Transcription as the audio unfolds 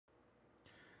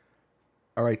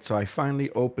All right, so I finally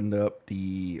opened up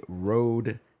the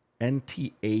Rode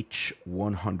NTH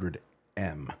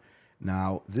 100M.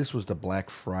 Now, this was the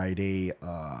Black Friday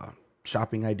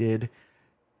shopping I did.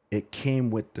 It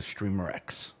came with the Streamer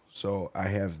X. So I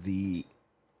have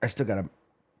I still got to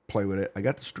play with it. I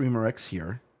got the Streamer X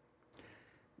here,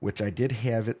 which I did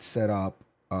have it set up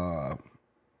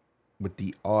with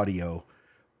the audio,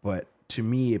 but to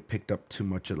me, it picked up too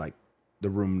much of like the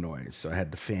room noise. So I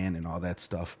had the fan and all that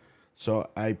stuff. So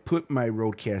I put my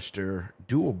Rodecaster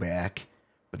Dual back,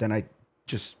 but then I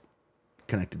just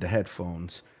connected the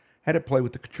headphones. Had to play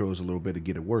with the controls a little bit to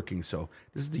get it working. So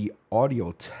this is the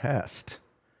audio test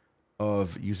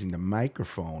of using the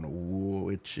microphone,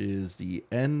 which is the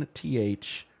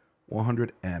NTH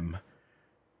 100M.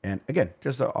 And again,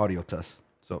 just an audio test.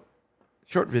 So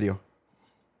short video.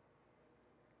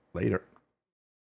 Later.